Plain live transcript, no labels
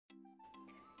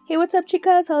Hey, what's up,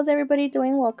 chicas? How's everybody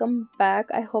doing? Welcome back.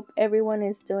 I hope everyone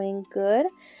is doing good.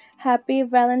 Happy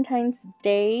Valentine's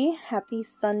Day. Happy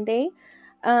Sunday.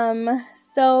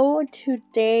 So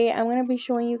today I'm going to be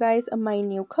showing you guys my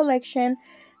new collection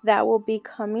that will be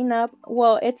coming up.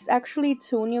 Well, it's actually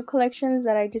two new collections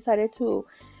that I decided to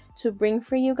bring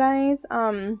for you guys.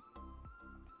 I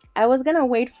was going to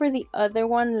wait for the other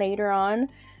one later on,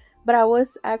 but I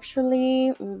was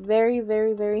actually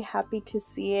very happy to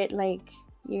see it, like,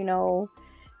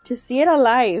 to see it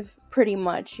alive, pretty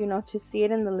much, to see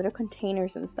it in the little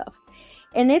containers and stuff.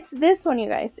 And it's this one, you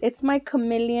guys. It's my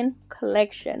chameleon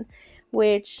collection,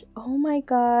 which, oh my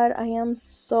god, I am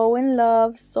so in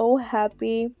love, so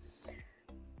happy.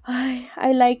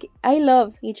 I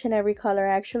love each and every color.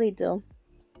 I actually do.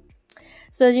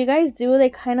 So as you guys do, they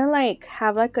kind of like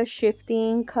have like a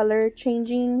shifting color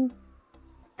changing,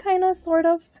 kind of, sort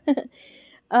of.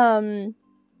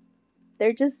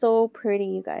 They're just so pretty,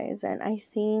 you guys. And I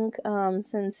think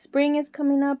since spring is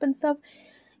coming up and stuff,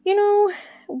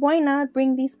 why not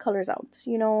bring these colors out?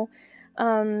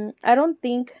 I don't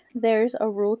think there's a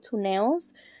rule to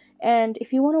nails. And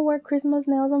if you want to wear Christmas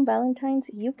nails on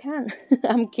Valentine's, you can.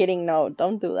 I'm kidding. No,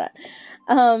 don't do that.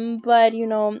 But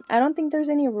I don't think there's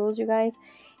any rules, you guys.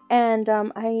 And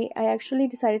I actually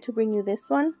decided to bring you this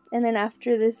one. And then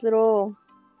after this little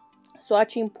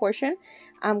swatching portion,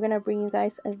 I'm gonna bring you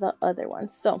guys the other one.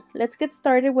 So let's get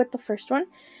started with the first one.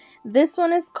 This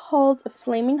one is called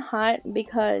Flaming Hot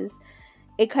because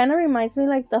it kind of reminds me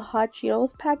like the Hot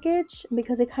Cheetos package,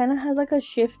 because it kind of has like a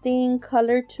shifting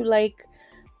color to like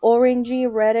orangey,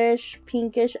 reddish,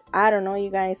 pinkish, I don't know,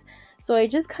 you guys. So it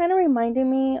just kind of reminded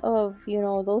me of,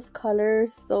 those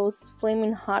colors, those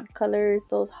Flaming Hot colors,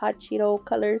 those Hot Cheeto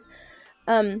colors.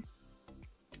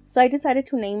 So I decided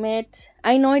to name it.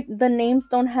 I know the names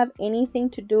don't have anything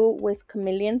to do with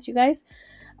chameleons, you guys.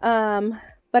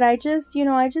 But I just,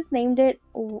 I just named it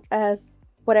as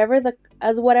whatever the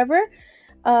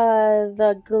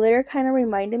glitter kind of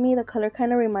reminded me, the color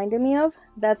kind of reminded me of.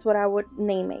 That's what I would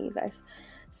name it, you guys.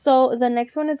 So the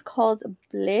next one is called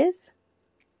Bliss.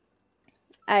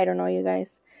 I don't know, you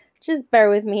guys. Just bear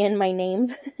with me in my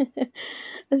names.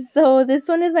 So this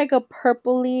one is like a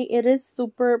purpley. It is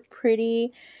super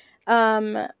pretty.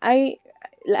 I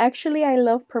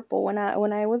love purple. When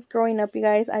I was growing up, you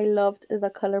guys, I loved the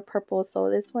color purple.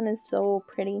 So this one is so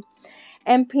pretty.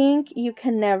 And pink, you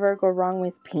can never go wrong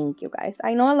with pink, you guys.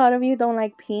 I know a lot of you don't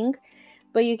like pink,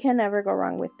 but you can never go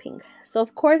wrong with pink. So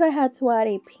of course I had to add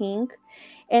a pink.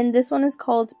 And this one is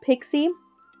called Pixie.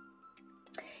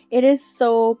 It is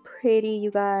so pretty,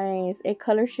 you guys. It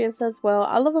color shifts as well.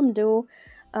 All of them do.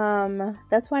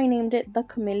 That's why I named it the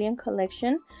Chameleon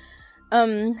Collection.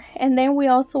 And then we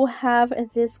also have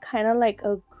this kind of like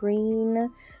a green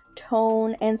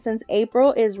tone. And since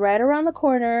April is right around the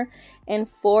corner and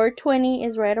 420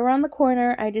 is right around the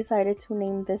corner, I decided to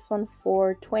name this one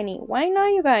 420. Why not,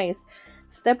 you guys?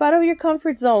 Step out of your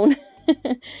comfort zone.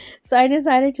 So I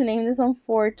decided to name this one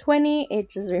 420. It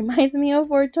just reminds me of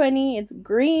 420. It's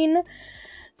green.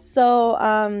 So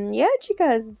yeah,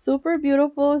 chicas, super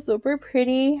beautiful, super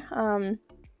pretty,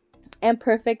 and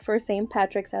perfect for St.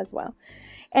 Patrick's as well.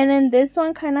 And then this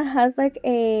one kind of has like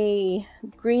a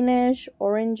greenish,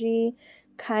 orangey,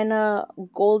 kind of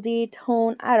goldy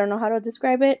tone. I don't know how to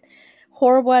describe it.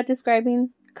 Horrible at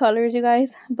describing colors, you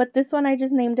guys. But this one I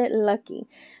just named it Lucky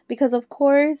because, of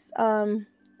course,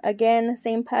 again,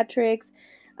 St. Patrick's,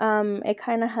 it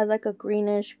kind of has like a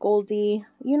greenish, goldy,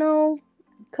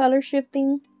 color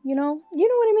shifting, you know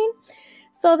what I mean?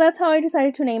 So that's how I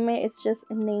decided to name it. It's just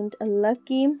named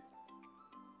Lucky.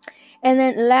 And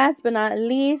then last but not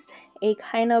least, a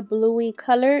kind of bluey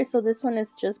color. So this one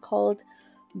is just called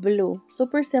Blue.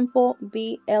 Super simple,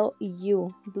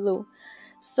 BLU, blue.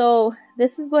 So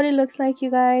this is what it looks like, you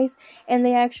guys. And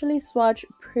they actually swatch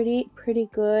pretty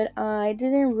good. I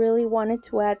didn't really want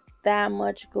to add that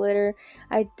much glitter.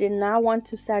 I did not want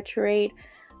to saturate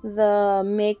the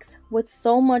mix with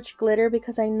so much glitter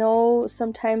because I know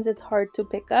sometimes it's hard to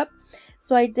pick up.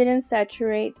 So I didn't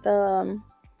saturate the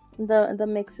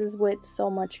mixes with so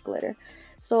much glitter.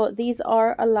 So these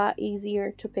are a lot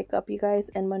easier to pick up, you guys,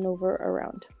 and maneuver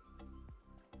around.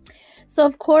 So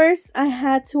of course I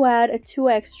had to add 2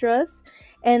 extras,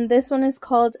 and this one is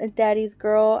called Daddy's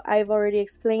Girl. I've already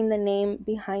explained the name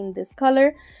behind this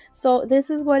color. So this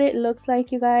is what it looks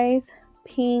like, you guys.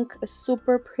 Pink,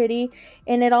 super pretty,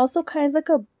 and it also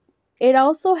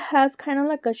has kind of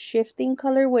like a shifting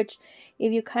color, which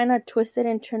if you kind of twist it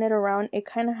and turn it around, it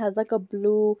kind of has like a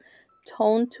blue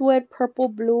tone to it, purple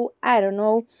blue, I don't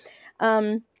know.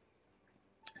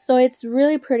 So it's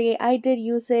really pretty. I did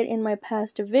use it in my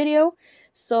past video,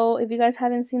 so if you guys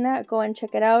haven't seen that, go and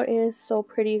check it out. It is so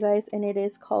pretty, you guys, and it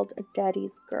is called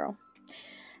Daddy's Girl.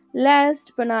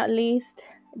 Last but not least,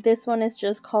 this one is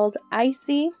just called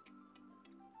Icy.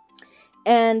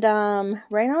 And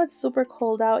right now it's super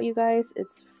cold out, you guys.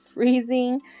 It's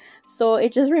freezing, so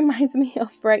it just reminds me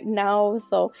of right now.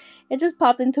 So it just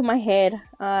popped into my head,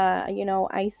 you know,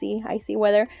 icy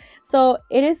weather. So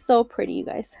it is so pretty, you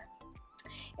guys.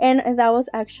 And that was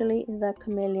actually the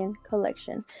chameleon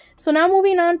collection. So now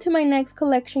moving on to my next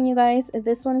collection, you guys.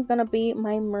 This one is gonna be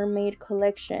my mermaid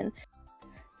collection.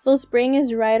 So spring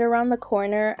is right around the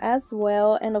corner as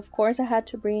well, and of course I had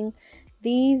to bring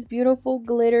these beautiful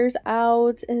glitters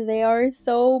out. They are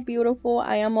so beautiful.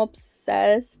 I am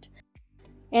obsessed.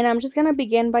 And I'm just gonna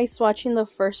begin by swatching the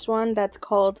first one, that's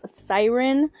called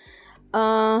Siren.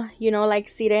 You know, like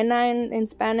sirena in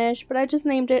Spanish, but I just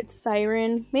named it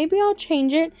Siren. Maybe I'll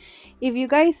change it. If you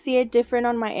guys see it different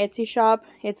on my Etsy shop,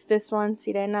 it's this one,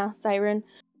 Sirena, Siren.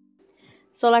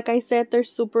 So like I said, they're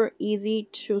super easy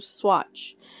to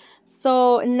swatch.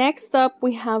 So next up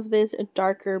we have this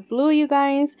darker blue, you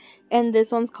guys, and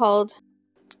this one's called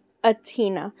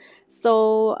Athena.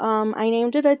 So I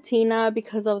named it Athena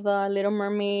because of the Little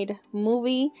Mermaid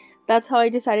movie. That's how I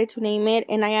decided to name it,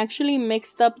 and I actually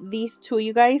mixed up these two,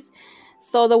 you guys.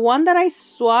 So the one that I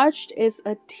swatched is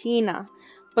Athena,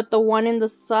 but the one in the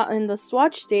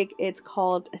swatch stick, it's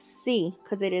called C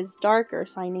because it is darker,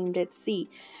 so I named it C.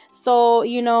 So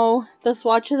you know, the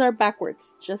swatches are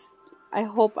backwards. Just, I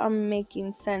hope I'm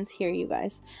making sense here, you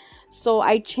guys. So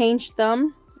I changed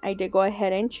them. I did go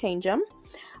ahead and change them.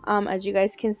 As you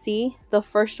guys can see, the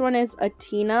first one is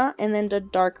Athena, and then the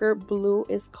darker blue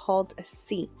is called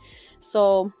C.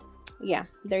 So yeah,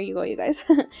 there you go, you guys.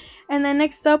 And then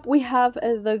next up we have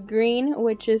the green,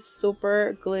 which is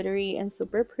super glittery and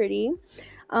super pretty.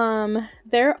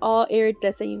 They're all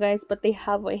iridescent, you guys, but they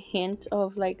have a hint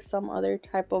of like some other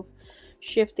type of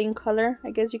shifting color, I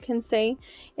guess you can say.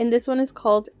 And this one is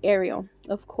called Ariel.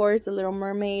 Of course, the Little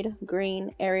Mermaid,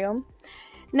 green, Ariel.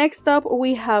 Next up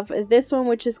we have this one,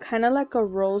 which is kind of like a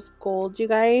rose gold, you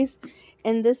guys.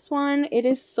 And this one, it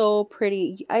is so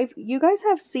pretty. You guys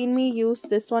have seen me use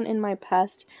this one in my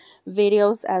past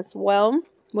videos as well,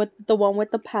 with the one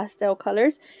with the pastel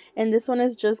colors. And this one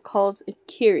is just called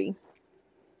Kiri.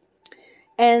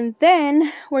 And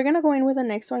then we're gonna go in with the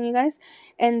next one, you guys,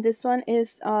 and this one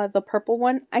is the purple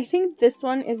one. I think this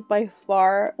one is by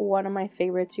far one of my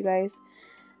favorites, you guys.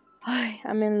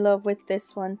 I'm in love with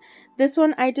this one. This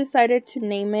one, I decided to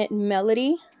name it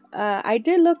Melody. I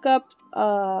did look up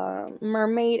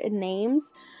mermaid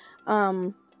names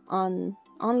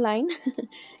online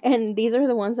and these are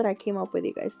the ones that I came up with,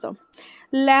 you guys. So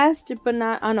last but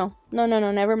not, no,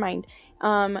 never mind.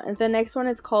 The next one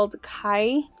is called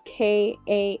Kai,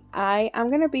 Kai.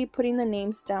 I'm gonna be putting the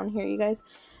names down here, you guys,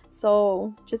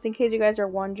 so just in case you guys are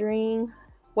wondering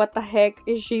what the heck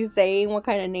is she saying, what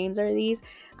kind of names are these,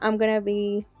 I'm gonna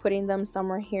be putting them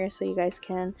somewhere here so you guys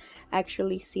can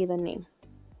actually see the name.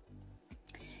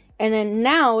 And then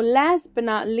now, last but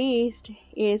not least,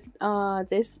 is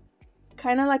this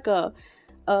kind of like a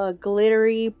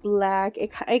glittery black.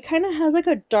 It kind of has like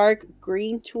a dark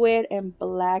green to it and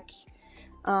black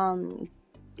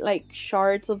like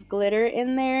shards of glitter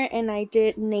in there, and I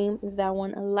did name that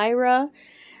one Lyra.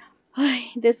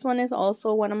 This one is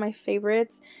also one of my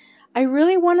favorites. I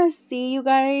really want to see you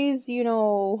guys, you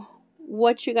know,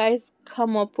 what you guys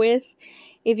come up with.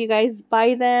 If you guys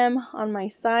buy them on my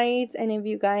site, and if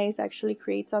you guys actually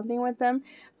create something with them,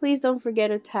 please don't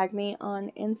forget to tag me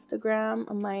on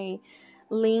Instagram. My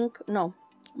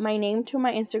name to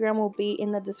my Instagram will be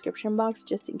in the description box,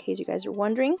 just in case you guys are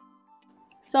wondering.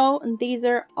 So these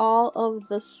are all of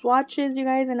the swatches, you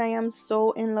guys, and I am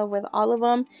so in love with all of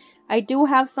them. I do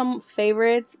have some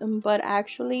favorites, but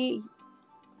actually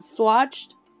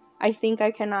swatched, I think I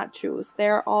cannot choose.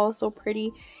 They're all so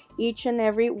pretty. Each and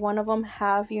every one of them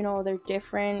have, you know, their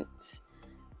different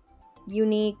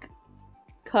unique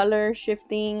color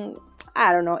shifting,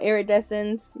 I don't know,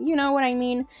 iridescence, you know what I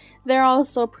mean. They're all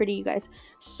so pretty, you guys.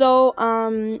 So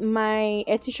my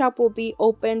Etsy shop will be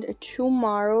opened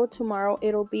tomorrow.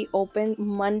 It'll be open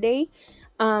Monday.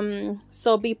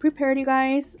 So be prepared, you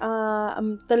guys.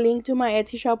 The link to my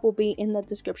Etsy shop will be in the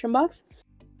description box.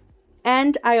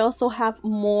 And I also have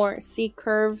more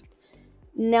C-curved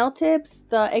nail tips,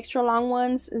 the extra long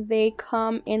ones. They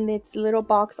come in its little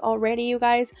box already, you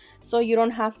guys, so you don't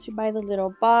have to buy the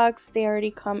little box. They already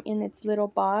come in its little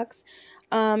box.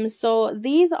 So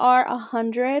these are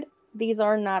 100. These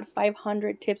are not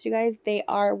 500 tips, you guys. They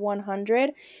are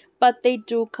 100, but they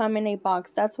do come in a box.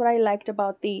 That's what I liked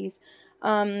about these.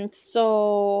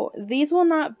 So these will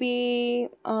not be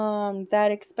that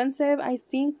expensive. I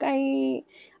think I'm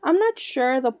not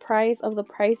sure the price of the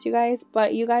price, you guys,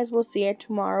 but you guys will see it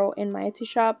tomorrow in my Etsy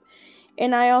shop.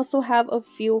 And I also have a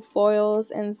few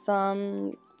foils and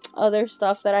some other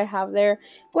stuff that I have there.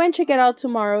 Go and check it out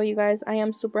tomorrow, you guys. I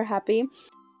am super happy.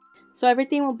 So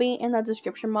everything will be in the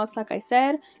description box, like I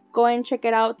said. Go and check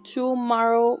it out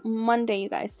tomorrow, Monday, you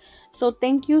guys. So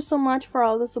thank you so much for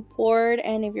all the support.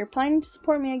 And if you're planning to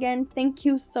support me again, thank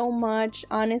you so much.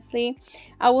 Honestly,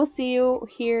 I will see you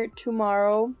here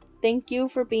tomorrow. Thank you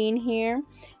for being here.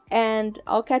 And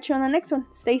I'll catch you on the next one.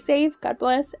 Stay safe. God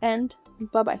bless. And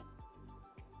bye-bye.